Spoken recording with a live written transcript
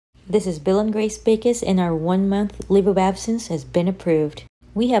This is Bill and Grace Bacus, and our 1-month leave of absence has been approved.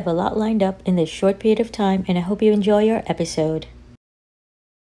 We have a lot lined up in this short period of time, and I hope you enjoy our episode.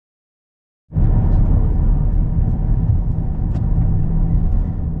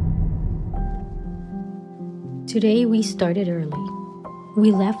 Today we started early.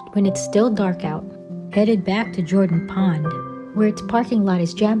 We left when it's still dark out, headed back to Jordan Pond, where its parking lot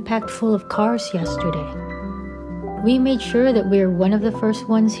is jam-packed full of cars yesterday. We made sure that we're one of the first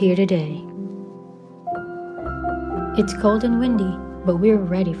ones here today. It's cold and windy, but we're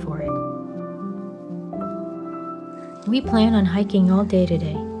ready for it. We plan on hiking all day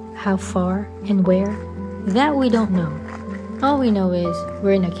today. How far and where? That we don't know. All we know is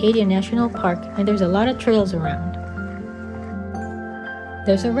we're in Acadia National Park and there's a lot of trails around.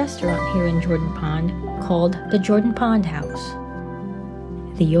 There's a restaurant here in Jordan Pond called the Jordan Pond House,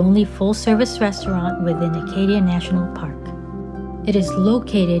 the only full-service restaurant within Acadia National Park. It is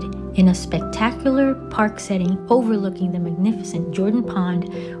located in a spectacular park setting overlooking the magnificent Jordan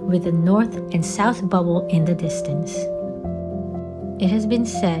Pond with the north and south bubble in the distance. It has been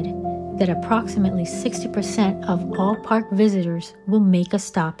said that approximately 60% of all park visitors will make a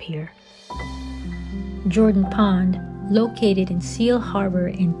stop here. Jordan Pond, located in Seal Harbor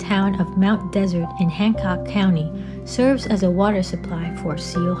in town of Mount Desert in Hancock County, serves as a water supply for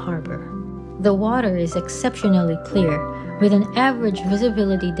Seal Harbor. The water is exceptionally clear, with an average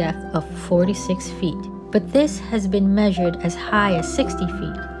visibility depth of 46 feet, but this has been measured as high as 60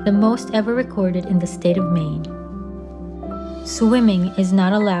 feet, the most ever recorded in the state of Maine. Swimming is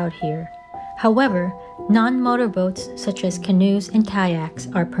not allowed here. However, non-motorboats such as canoes and kayaks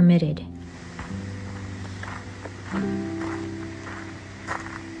are permitted.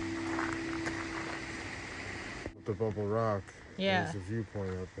 The Bubble Rock. Yeah. There's a viewpoint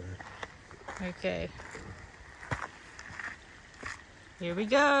up there. Okay. Here we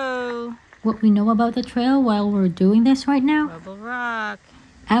go. What we know about the trail while we're doing this right now? Bubble Rock.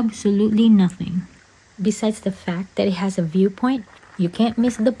 Absolutely nothing. Besides the fact that it has a viewpoint, you can't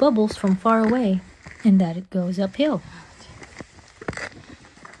miss the bubbles from far away, and that it goes uphill.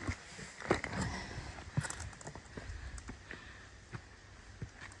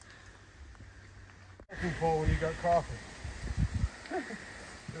 Pole when you got coffee.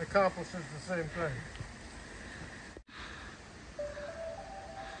 It accomplishes the same thing.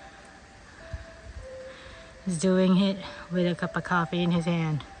 He's doing it with a cup of coffee in his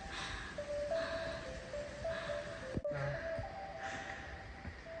hand.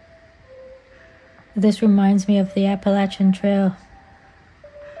 This reminds me of the Appalachian Trail.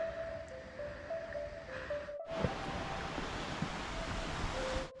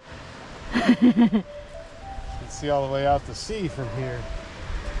 You can see all the way out to sea from here.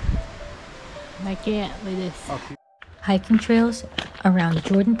 I can't with this. Hiking trails around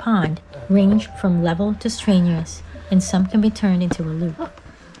Jordan Pond range from level to strenuous, and some can be turned into a loop.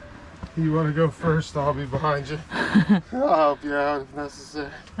 You want to go first? I'll be behind you. I'll help you out if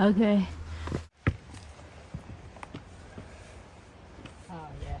necessary. Okay. Oh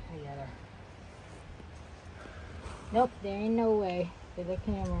yeah, I gotta. Nope, there ain't no way to the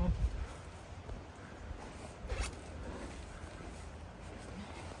camera.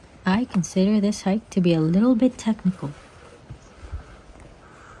 I consider this hike to be a little bit technical.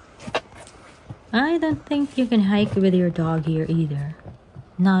 I don't think you can hike with your dog here either.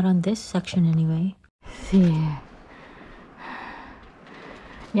 Not on this section anyway. Yeah.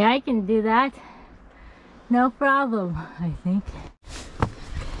 Yeah, I can do that. No problem, I think.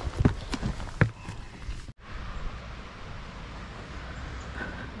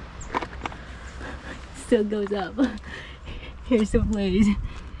 Still goes up. Here's the blaze.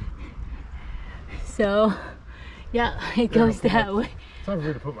 So, yeah, it goes that way. Time for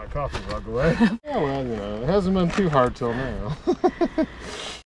me to put my coffee mug away. Yeah, well, you know, it hasn't been too hard till now.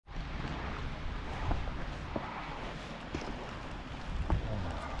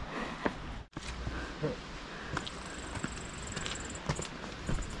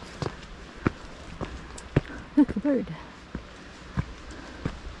 Look, a bird.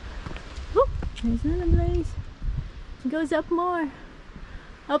 Oh, there's another blaze. It goes up more.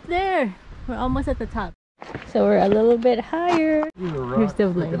 Up there. We're almost at the top. So we're a little bit higher. There's a rock Here's the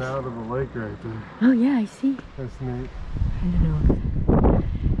blaze. sticking out of the lake right there. Oh yeah, I see. That's neat. I don't know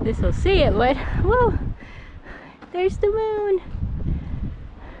if this will see it, but whoa, there's the moon.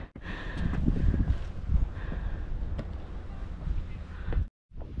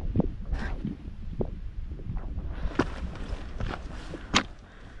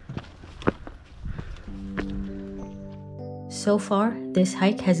 So far, this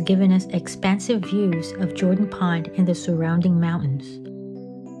hike has given us expansive views of Jordan Pond and the surrounding mountains.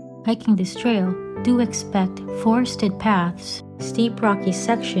 Hiking this trail, do expect forested paths, steep rocky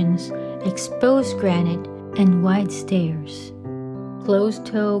sections, exposed granite, and wide stairs.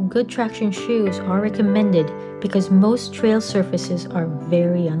 Closed-toe, good traction shoes are recommended because most trail surfaces are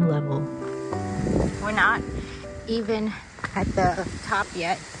very unlevel. We're not even at the top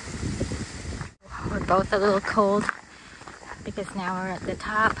yet. We're both a little cold because now we're at the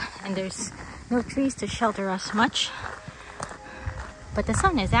top and there's no trees to shelter us much. But the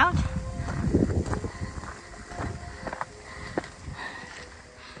sun is out.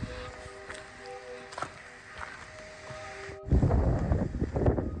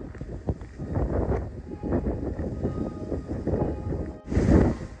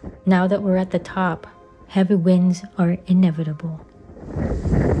 Now that we're at the top, heavy winds are inevitable.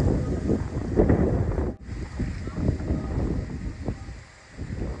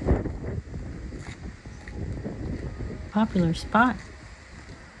 Popular spot.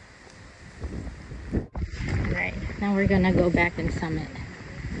 Alright, now we're gonna go back and summit.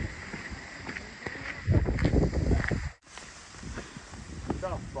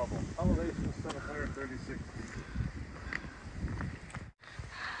 South bubble. Elevation 736 feet.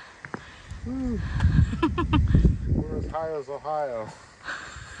 We're as high as Ohio.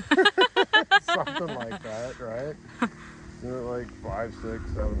 Something like that, right? Isn't it like 500,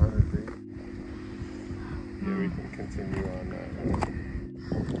 600, 700 feet? Yeah, we can continue on that.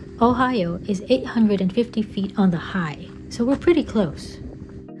 Ohio is 850 feet on the high, so we're pretty close.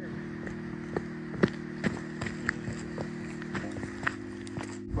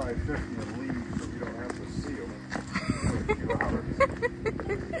 Probably 50 of leaves, so we don't have to see them for a few hours.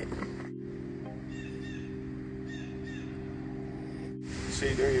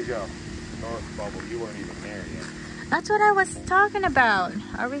 See, there you go. North bubble. You weren't even there yet. That's what I was talking about.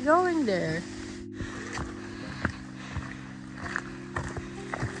 Are we going there?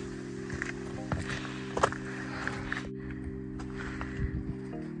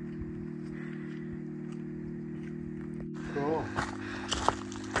 Cool.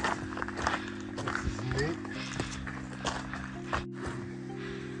 This is neat.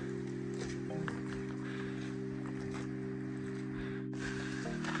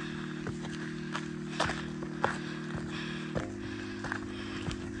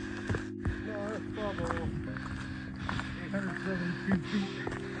 North bubble. 872 feet.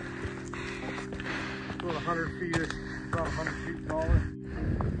 About 100 feet, about 100 feet taller.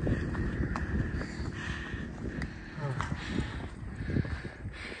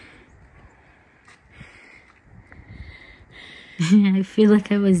 I feel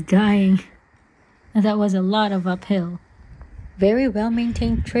like I was dying. That was a lot of uphill. Very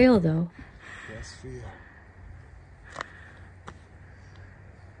well-maintained trail though. Yes, feel.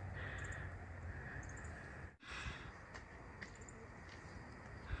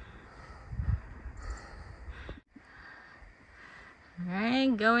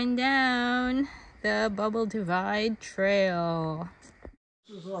 Alright, going down the Bubble Divide Trail.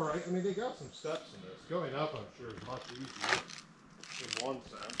 This is alright. I mean, they got some steps in this. Going up, I'm sure, is much easier in one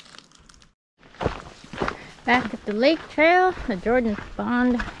sense. Back at the lake trail, the Jordan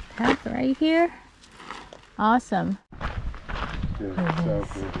Pond path right here. Awesome. Dude, so good.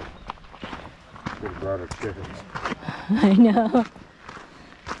 We brought our chickens. I know.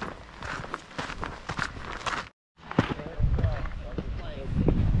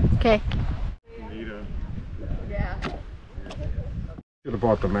 Okay. Anita. Yeah. Should have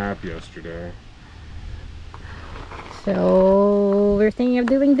bought the map yesterday. So we're thinking of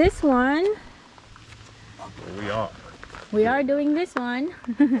doing this one. We are. We are doing this one.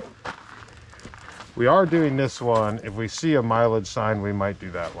 We are doing this one. If we see a mileage sign, we might do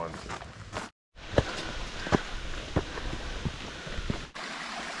that one.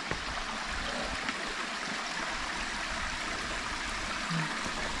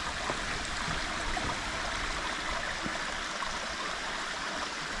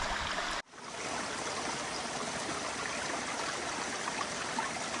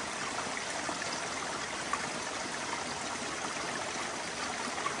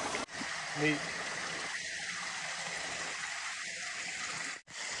 Neat.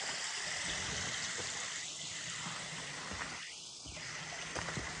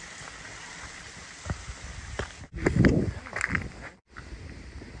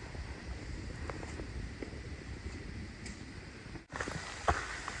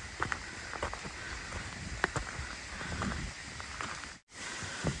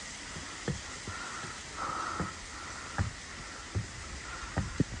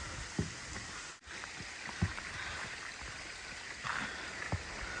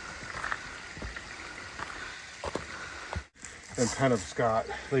 and Penobscot.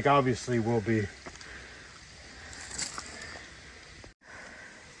 Like obviously we'll be.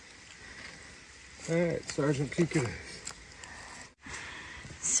 All right, Sargent Peak it is.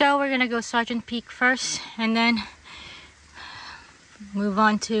 So we're gonna go Sargent Peak first and then move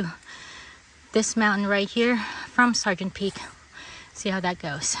on to this mountain right here from Sargent Peak. See how that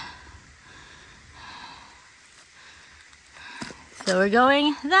goes. So we're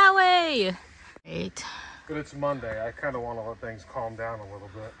going that way. Great. But it's Monday. I kind of want to let things calm down a little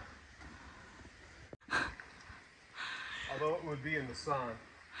bit. Although it would be in the sun.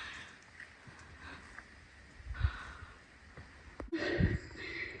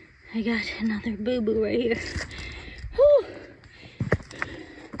 I got another boo-boo right here. Whew.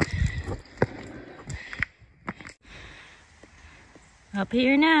 Up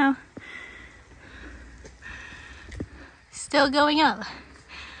here now. Still going up.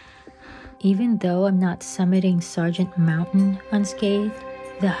 Even though I'm not summiting Sargent Mountain unscathed,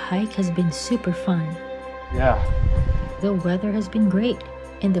 the hike has been super fun. Yeah. The weather has been great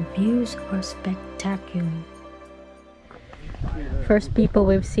and the views are spectacular. First people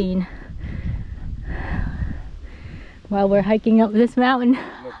we've seen while we're hiking up this mountain.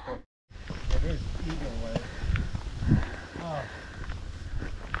 There's Eagle Lake. Oh.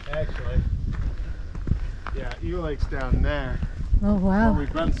 Actually, yeah, Eagle Lake's down there. Oh wow. What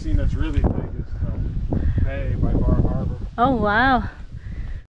we've been seeing that's really big is the bay by Bar Harbor. Oh wow.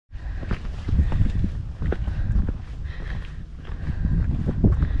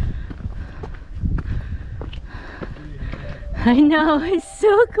 I know, it's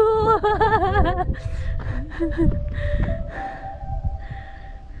so cool.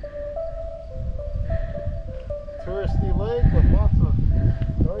 Touristy lake with lots of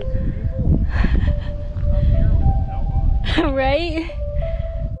noisy people. Up here with no one. Right?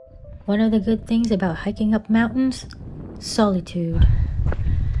 One of the good things about hiking up mountains, solitude.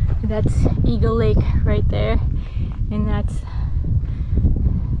 That's Eagle Lake right there. And that's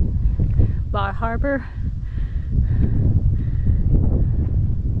Bar Harbor.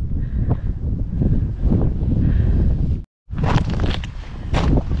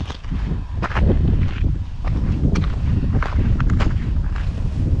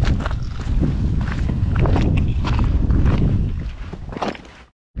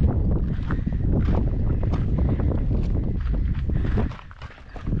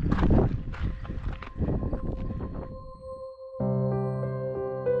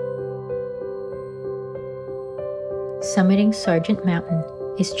 Summiting Sargent Mountain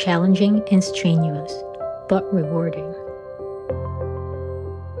is challenging and strenuous, but rewarding.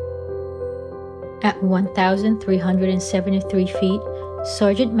 At 1,373 feet,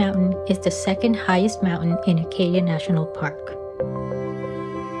 Sargent Mountain is the second highest mountain in Acadia National Park.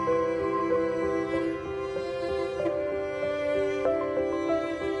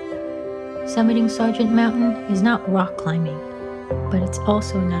 Summiting Sargent Mountain is not rock climbing, but it's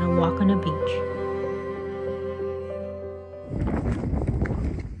also not a walk on a beach.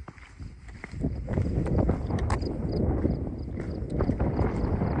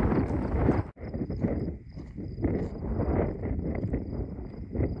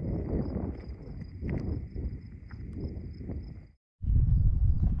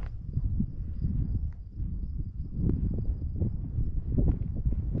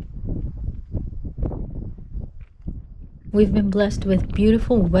 We've been blessed with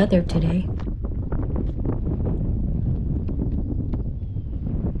beautiful weather today.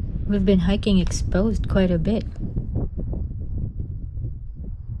 We've been hiking exposed quite a bit.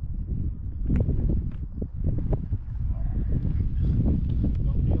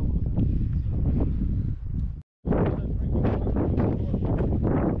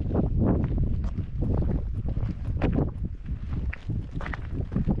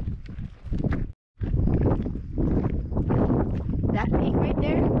 That peak right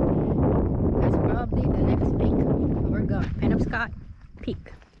there, that's probably the next peak where we're going. Penobscot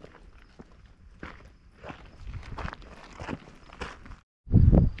Peak.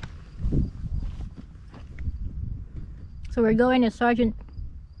 So we're going to Sargent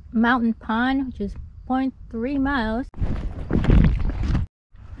Mountain Pond, which is 0.3 miles.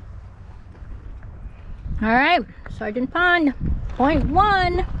 All right, Sargent Pond,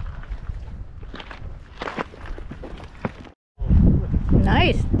 0.1.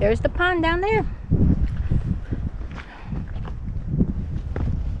 Nice, there's the pond down there.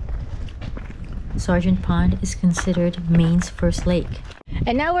 Sargent Pond is considered Maine's first lake.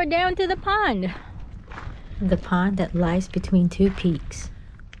 And now we're down to the pond. The pond that lies between two peaks.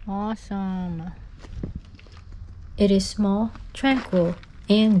 Awesome. It is small, tranquil,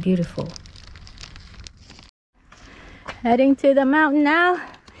 and beautiful. Heading to the mountain now.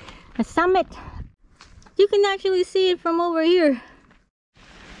 The summit. You can actually see it from over here.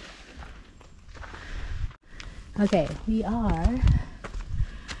 Okay, we are.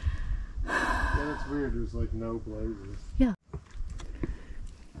 Yeah, that's weird. There's like no blazes. Yeah.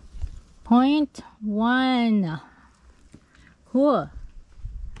 0.1. Cool.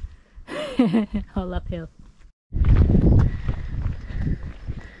 All uphill.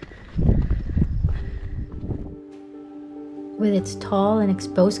 With its tall and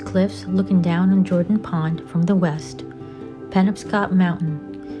exposed cliffs looking down on Jordan Pond from the west, Penobscot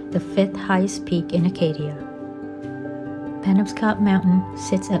Mountain, the 5th highest peak in Acadia. Penobscot Mountain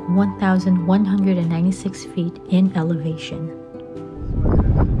sits at 1,196 feet in elevation.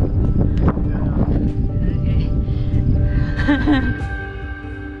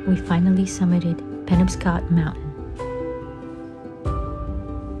 We finally summited Penobscot Mountain.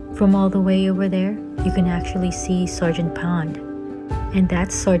 From all the way over there, you can actually see Sargent Pond, and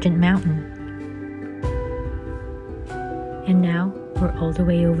that's Sargent Mountain. And now we're all the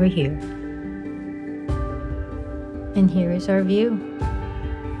way over here. And here is our view.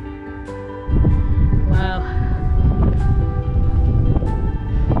 Wow.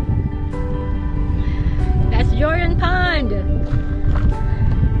 That's Jordan Pond.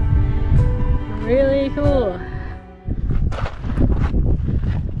 Really cool.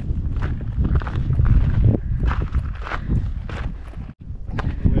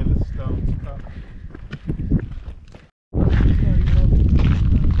 Where the stones cut.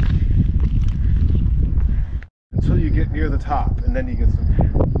 Until you get near the top, and then you get some view.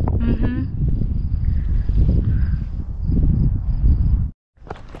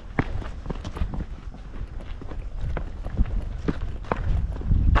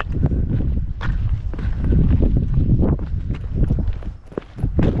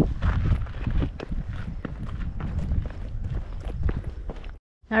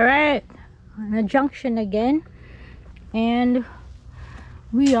 All right, on a junction again, and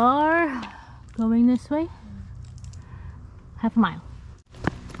we are going this way, half a mile.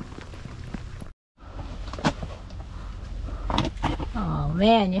 Oh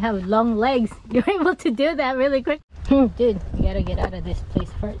man, you have long legs. You're able to do that really quick. Dude, you gotta get out of this place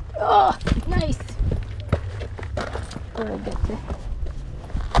first. Oh, nice. Before I get to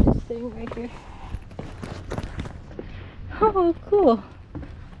this thing right here. Oh, cool.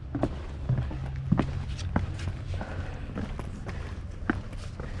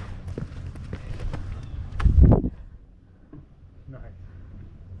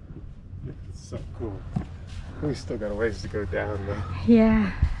 It's so cool. We still got a ways to go down though.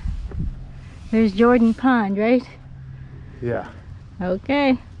 Yeah. There's Jordan Pond, right? Yeah.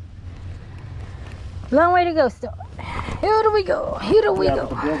 Okay. Long way to go still. Here do we go? Here do we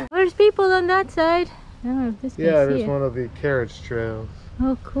go? There's people on that side. I don't know if this can see there's it. one of the carriage trails.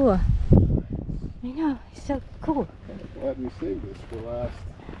 Oh, cool. I know. It's so cool. Glad we saved this for last.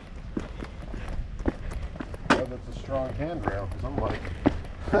 Glad that's a strong handrail, because I'm like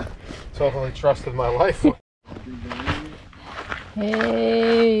totally trusted my life.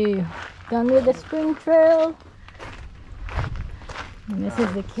 Hey, done with the spring trail. And this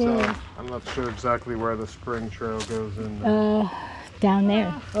is the carriage. So, I'm not sure exactly where the spring trail goes in. Down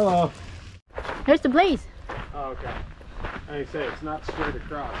there. Hello. There's the blaze. Oh, okay. And you say it's not straight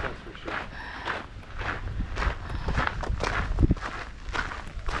across, that's for sure.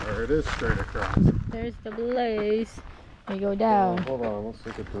 Or it is straight across. There's the blaze. We go down. Hold on, let's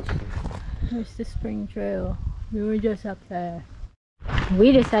look at this thing. There's the spring trail. We were just up there.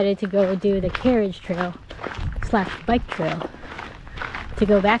 We decided to go do the carriage trail / bike trail to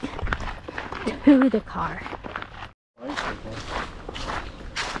go back to the car.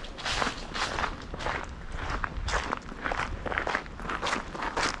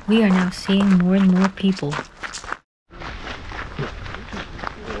 We are now seeing more and more people.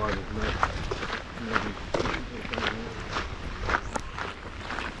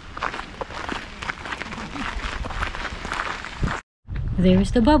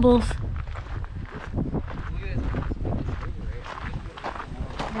 There's the bubbles.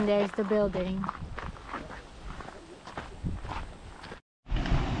 And there's the building.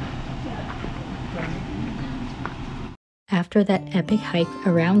 After that epic hike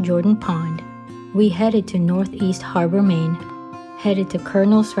around Jordan Pond, we headed to Northeast Harbor, Maine, headed to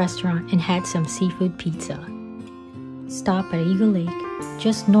Colonel's Restaurant and had some seafood pizza. Stop at Eagle Lake,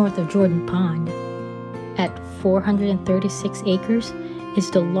 just north of Jordan Pond. At 436 acres, is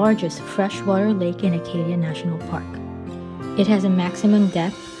the largest freshwater lake in Acadia National Park. It has a maximum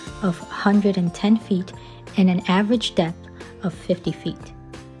depth of 110 feet and an average depth of 50 feet.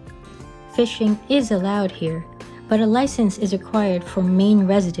 Fishing is allowed here, but a license is required for Maine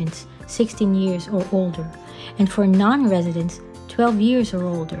residents 16 years or older, and for non-residents 12 years or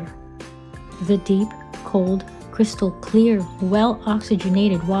older. The deep, cold, crystal clear,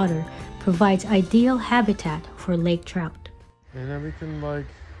 well-oxygenated water provides ideal habitat for lake trout. And then we can like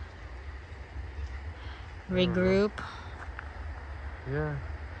Regroup. Yeah.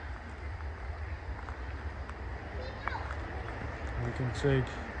 We can take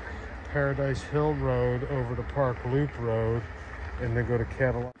Paradise Hill Road over to Park Loop Road and then go to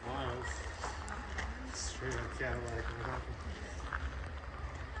Cadillac. Straight up Cadillac.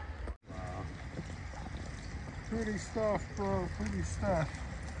 Wow. Pretty stuff, bro. Pretty stuff.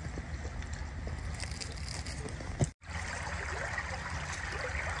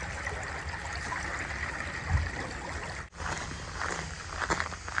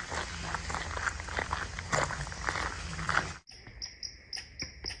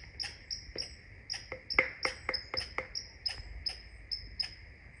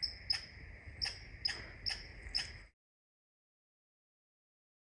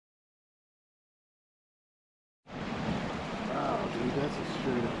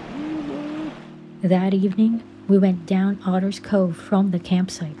 That evening, we went down Otters Cove from the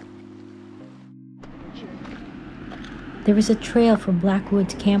campsite. There is a trail from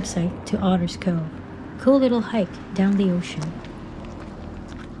Blackwood's campsite to Otters Cove. Cool little hike down the ocean.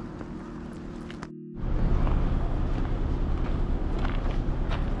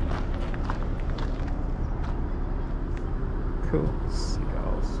 Cool.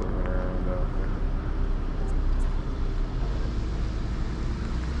 Seagulls swimming around out there.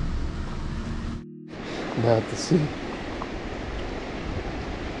 Not the sea.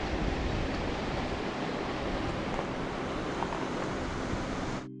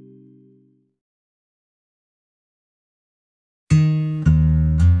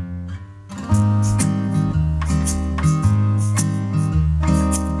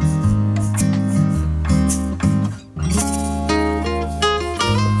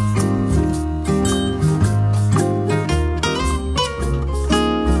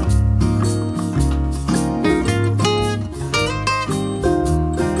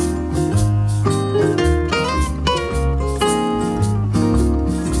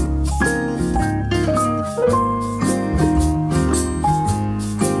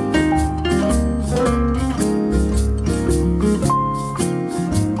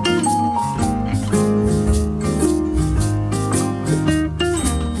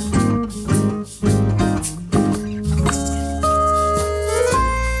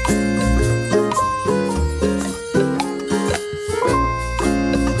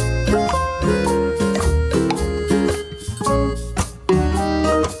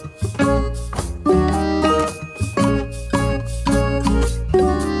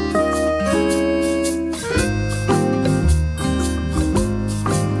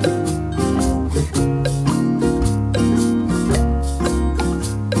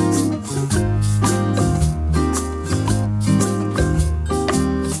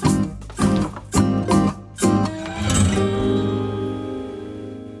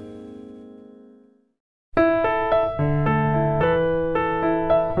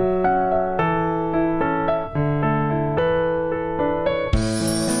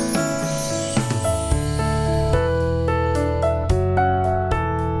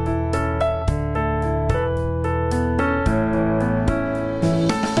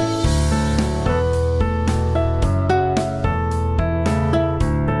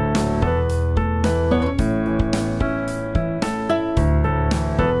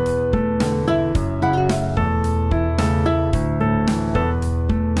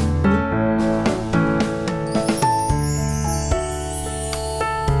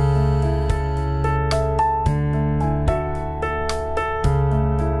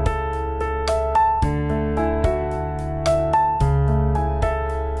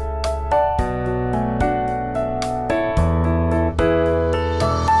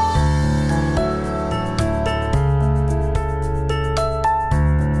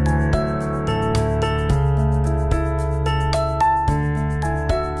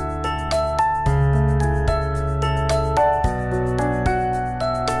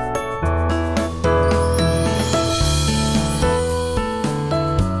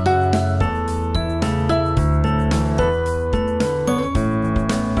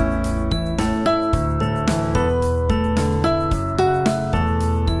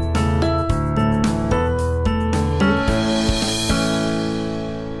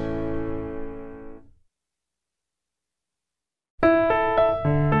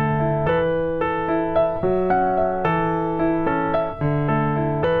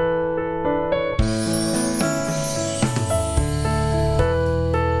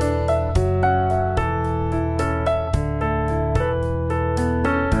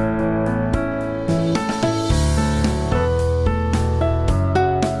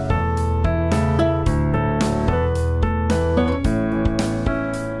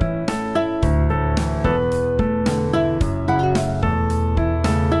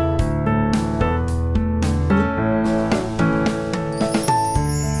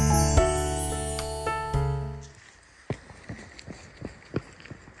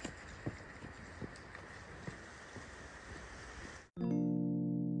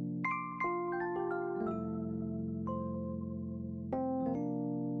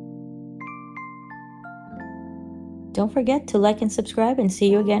 Don't forget to like and subscribe, and see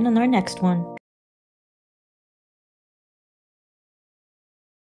you again on our next one.